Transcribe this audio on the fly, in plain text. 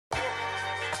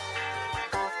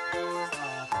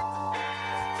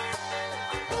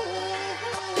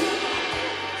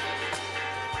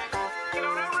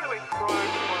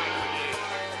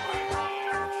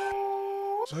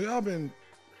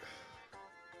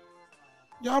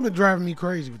y'all been driving me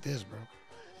crazy with this, bro.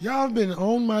 Y'all been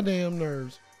on my damn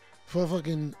nerves for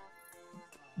fucking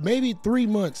maybe 3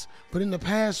 months, but in the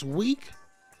past week,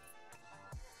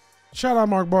 shout out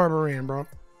Mark Barberan, bro.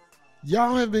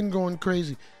 Y'all have been going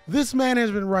crazy. This man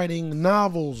has been writing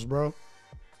novels, bro.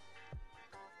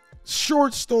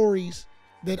 Short stories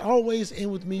that always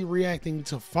end with me reacting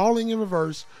to Falling in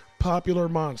Reverse, Popular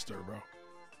Monster, bro.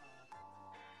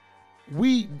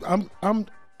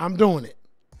 I'm doing it.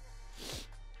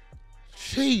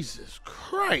 Jesus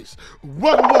Christ.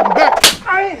 Welcome back.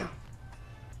 I am.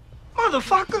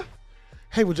 Motherfucker.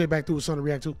 Hey, with Jay back through with something to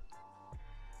react to.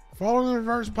 Falling in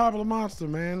Reverse, Popular Monster,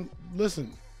 man.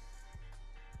 Listen.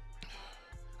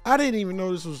 I didn't even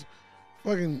know this was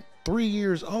fucking 3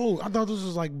 years old. I thought this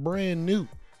was like brand new.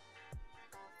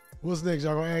 What's next?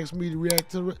 Y'all gonna ask me to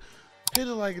react to it? Hit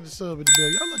a like and the sub at the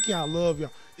bell. Y'all lucky I love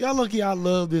y'all. Y'all lucky I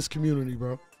love this community,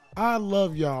 bro. I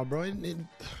love y'all, bro.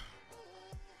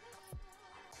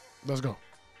 Let's go.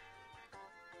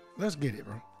 Let's get it,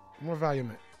 bro. More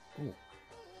volume at. Ooh.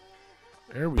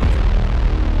 There we go.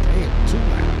 Damn, too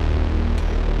loud.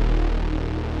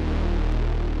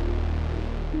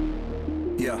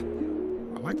 Yeah.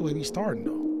 I like the way we starting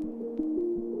though.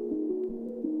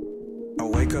 I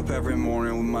wake up every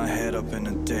morning with my head up in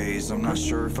a daze. I'm not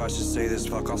sure if I should say this,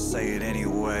 fuck, I'll say it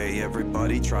anyway.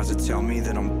 Everybody tries to tell me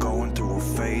that I'm going through a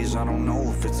phase. I don't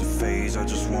know if it's a phase, I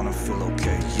just wanna feel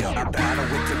okay. Yeah, I battle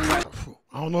with depression.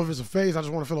 I don't know if it's a phase, I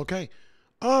just wanna feel okay.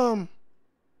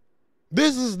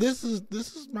 This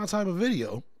is my type of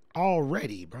video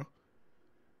already, bro.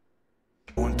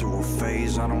 Going through a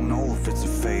phase, I don't know if it's a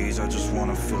phase, I just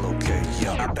wanna feel okay.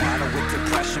 Yeah, I battle with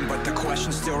depression, but the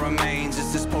question still remains: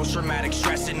 is this post-traumatic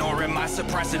stressing, or am I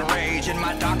suppressing rage? And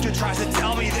my doctor tries to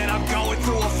tell me that I'm going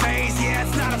through a phase. Yeah,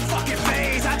 it's not a fucking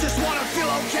phase, I just wanna feel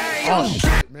okay. Oh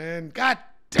shit, man, god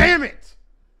damn it!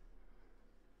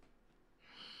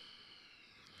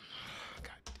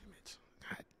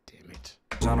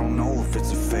 I don't know if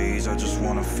it's a phase, I just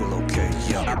wanna feel okay.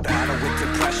 Yeah, I battle with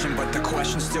depression, but the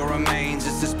question still remains: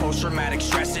 is this post-traumatic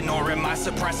stressing, or am I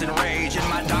suppressing rage? And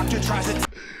my doctor tries to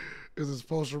is this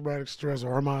post-traumatic stress,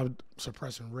 or am I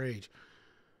suppressing rage?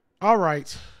 All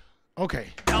right, okay.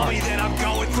 Tell me that I'm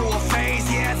going through a phase.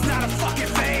 Yeah, it's not a fucking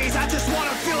phase, I just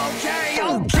wanna feel okay.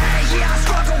 Okay, yeah, I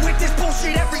struggle with this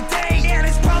bullshit every day, and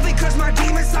it's probably cause my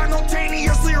demons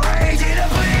simultaneously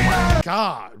rage.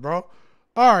 God, bro.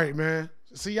 All right, man.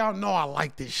 See, y'all know I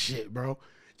like this shit, bro.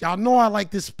 Y'all know I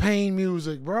like this pain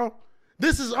music, bro.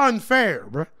 This is unfair,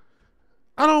 bro.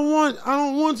 I don't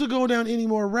want to go down any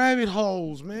more rabbit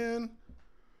holes, man.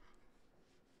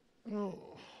 Oh,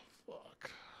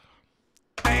 fuck.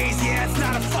 Phase, yeah, it's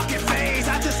not a fucking phase,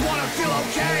 I just wanna feel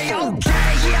okay.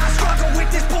 Okay, yeah, I struggle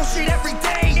with this bullshit every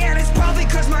day, and it's probably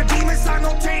cause my demons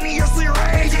simultaneously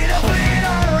rage. It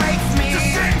obliterates me, the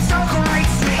sentence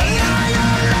overwrites me.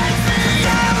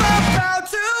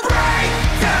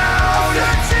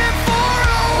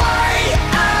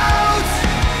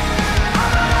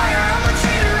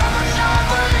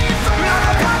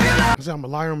 I'm a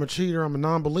liar, I'm a cheater, I'm a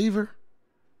non-believer.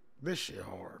 This shit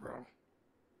hard, bro.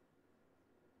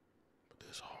 But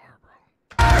this hard, bro.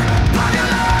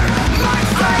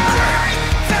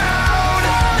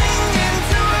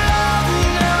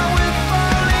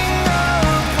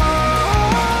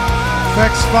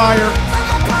 Effects fire.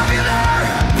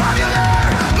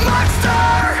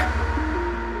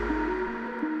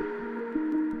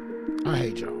 I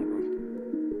hate y'all, bro.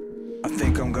 I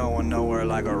think I'm going nowhere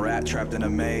like a rat trapped in a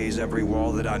maze. Every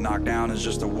wall that I knock down is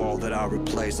just a wall that I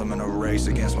replace. I'm in a race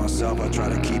against myself, I try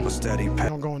to keep a steady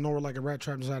pace. I'm going nowhere like a rat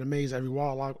trapped inside a maze. Every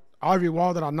wall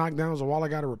that I knock down is a wall I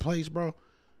gotta replace, bro.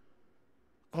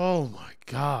 Oh my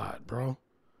God, bro.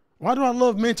 Why do I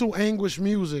love mental anguish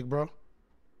music, bro?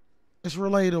 It's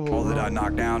relatable. All that I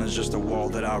knock down is just a wall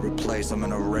that I replace. I'm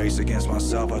in a race against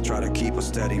myself, I try to keep a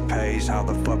steady pace. How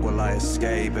the fuck will I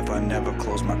escape if I never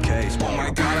close my case? Oh my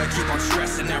God, I keep on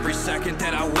stressing. Every second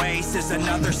that I waste is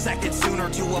another second sooner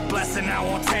to a blessing I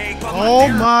won't take. But oh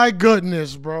my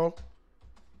goodness, bro.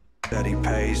 Steady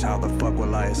pace, how the fuck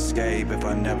will I escape if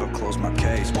I never close my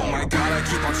case? Oh my God, I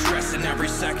keep on stressing. Every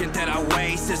second that I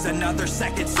waste is another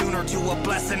second sooner to a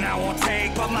blessing I won't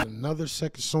take. But another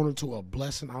second sooner to a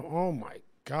blessing. Oh my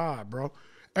God, bro.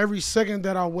 Every second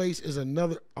that I waste is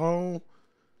another. Oh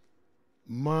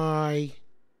my.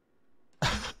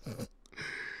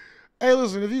 Hey,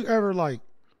 listen, if you ever like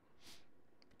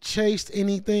chased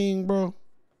anything, bro,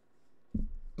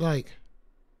 like.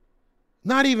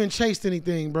 Not even chased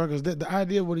anything, bro, because the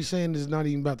idea of what he's saying is not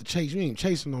even about the chase. You ain't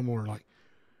chasing no more. Like,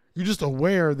 you're just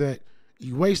aware that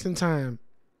you wasting time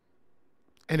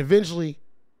and eventually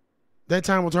that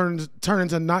time will turn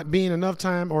into not being enough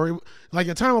time, or like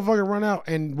your time will fucking run out,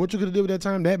 and what you could have did with that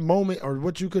time, that moment, or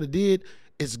what you could have did,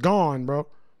 it's gone, bro.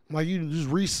 Like you just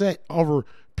reset over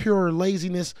pure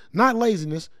laziness, not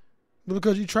laziness, but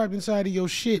because you trapped inside of your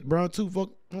shit, bro. Come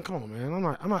on, man.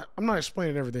 I'm not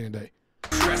explaining everything today.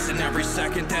 Stressing every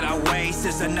second that I waste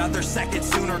is another second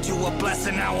sooner to a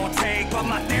blessing I won't take. But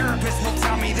my therapist will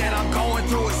tell me that I'm going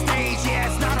through a stage. Yeah,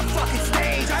 it's not a fucking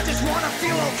stage. I just wanna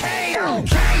feel okay.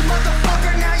 Okay,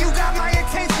 motherfucker, now you got my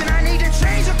attention. I need to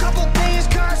change a couple things,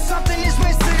 cause something is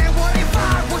missing. And what if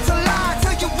I was to lie,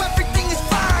 tell you everything is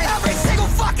fine? Every single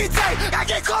fucking day, I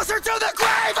get closer to the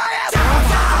grave. I am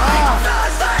fell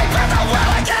asleep at the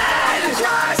well again.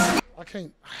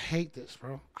 I hate this,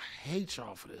 bro. I hate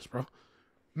y'all for this, bro.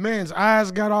 Man's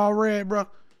eyes got all red, bro.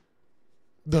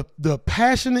 The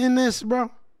passion in this,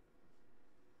 bro.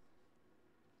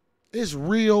 It's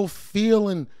real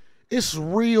feeling. It's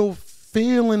real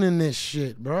feeling in this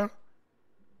shit, bro.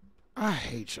 I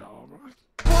hate y'all, bro.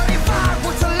 What if I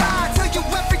was to lie, tell you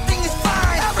everything is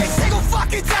fine? Every single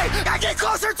fucking day, I get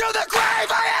closer to the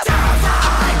grave. I am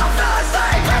terrified. I fell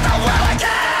asleep at the well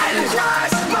again.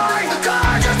 Crush my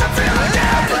car just to feel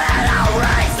again. Let out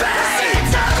race me.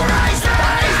 Grace me.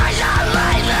 I am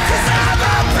lately. 'Cause I'm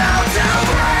about to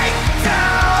break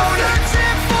down.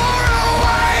 Searching for a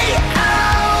way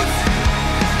out.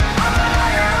 I'm a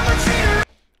liar, I'm a cheater.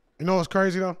 You know what's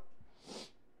crazy though?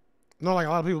 You know, like a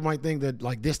lot of people might think that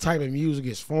like this type of music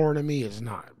is foreign to me. It's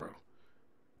not, bro.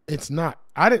 It's not.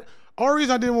 Only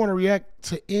reason I didn't want to react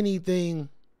to anything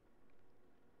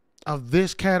of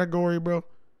this category, bro,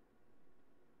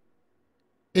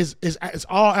 is it's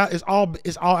all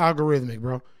algorithmic,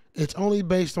 bro. It's only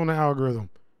based on the algorithm.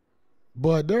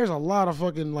 But there's a lot of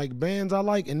fucking like bands I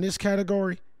like in this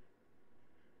category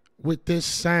with this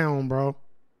sound, bro.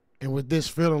 And with this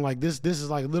feeling, like this is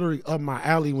like literally up my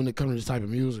alley when it comes to this type of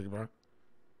music, bro.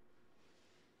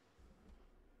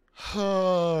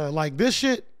 Like this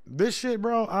shit,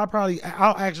 bro.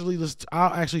 I'll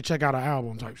actually check out an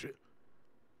album type shit.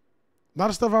 A lot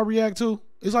of stuff I react to,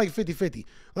 it's like 50-50.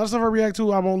 A lot of stuff I react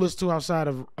to, I won't listen to outside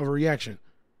of a reaction.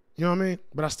 You know what I mean?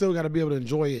 But I still got to be able to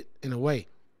enjoy it in a way.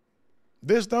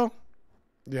 This though,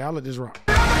 yeah, I'll let this rock.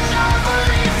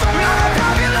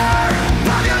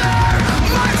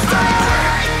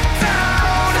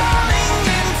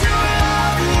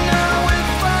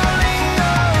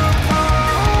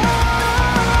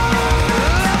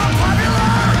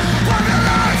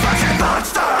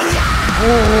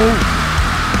 Oh.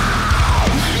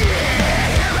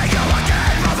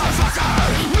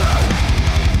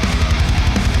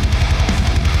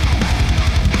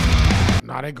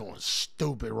 Nah, they going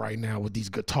stupid right now with these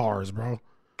guitars, bro.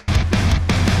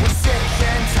 We're sick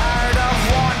and tired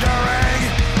of wandering,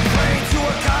 praying to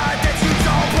a God that you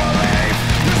don't believe.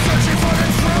 You're searching for the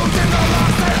truth in the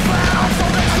lost and found. So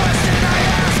the question I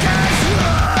ask is,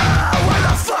 where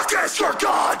the fuck is your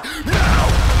God now?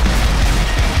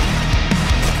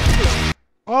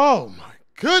 Oh my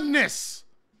goodness.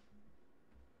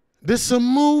 This a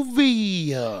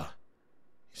movie.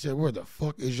 He said, where the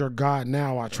fuck is your God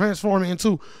now? I transform it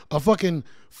into a fucking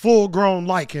full-grown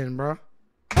lichen, bro.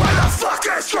 Where the fuck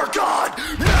is your God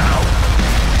now?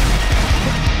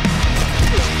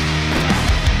 This is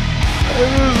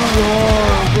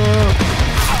hard, bro.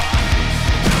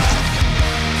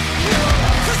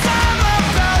 'Cause I'm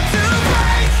about to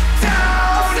break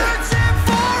down, searching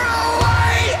for a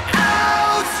way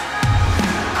out.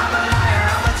 I'm a liar,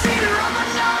 I'm a cheater, I'm a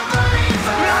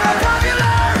non-believer. Not a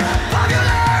popular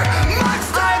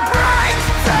monster breaks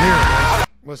down.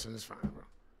 Listen, it's fine, bro.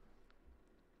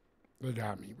 They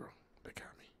got me, bro. They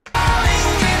got me.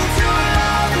 Falling into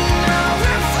love, now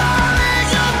we're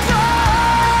falling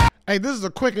apart. Hey, this is the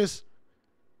quickest.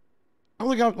 I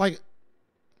only got like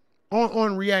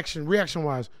on reaction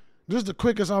wise. This is the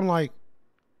quickest I'm like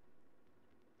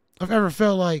I've ever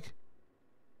felt like,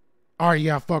 all right,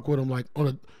 yeah, I fuck with them. Like on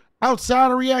the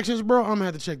outside of reactions, bro, I'm gonna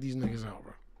have to check these niggas out,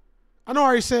 bro. I know I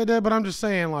already said that, but I'm just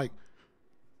saying, like,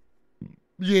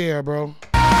 yeah, bro.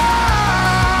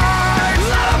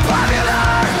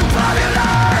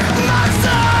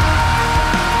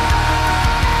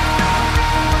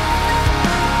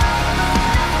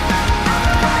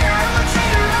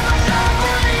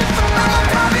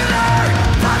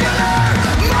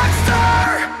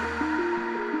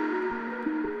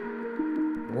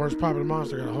 Worst popular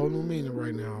monster got a whole new meaning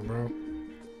right now, bro.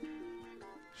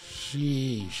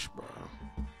 Sheesh, bro.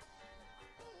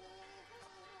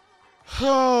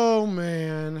 Oh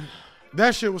man,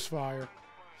 that shit was fire.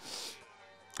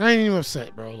 I ain't even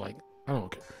upset, bro. Like, I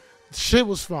don't care. Shit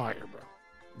was fire, bro.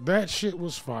 That shit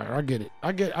was fire. I get it.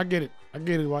 I get it.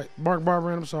 Like Mark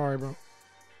Barber, I'm sorry, bro.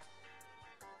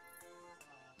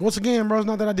 Once again, bro, it's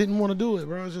not that I didn't want to do it,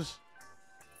 bro. It's just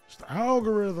the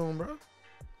algorithm, bro.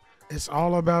 It's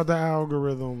all about the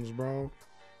algorithms, bro.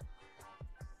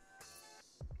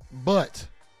 But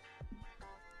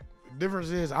the difference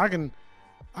is I can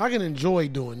enjoy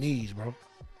doing these, bro.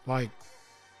 Like,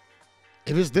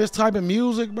 if it's this type of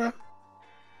music, bro,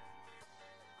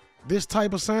 this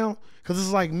type of sound, because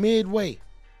it's like midway.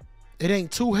 It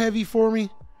ain't too heavy for me,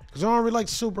 because I don't really like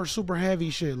super, super heavy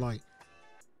shit. Like,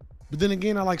 but then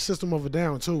again, I like System of a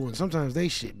Down too, and sometimes they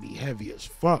shit be heavy as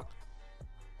fuck.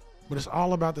 But it's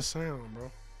all about the sound,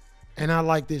 bro. And I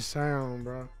like this sound,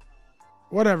 bro.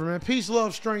 Whatever, man. Peace,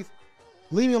 love, strength.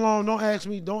 Leave me alone. Don't ask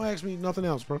me nothing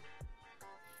else, bro.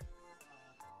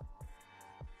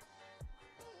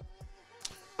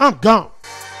 I'm gone.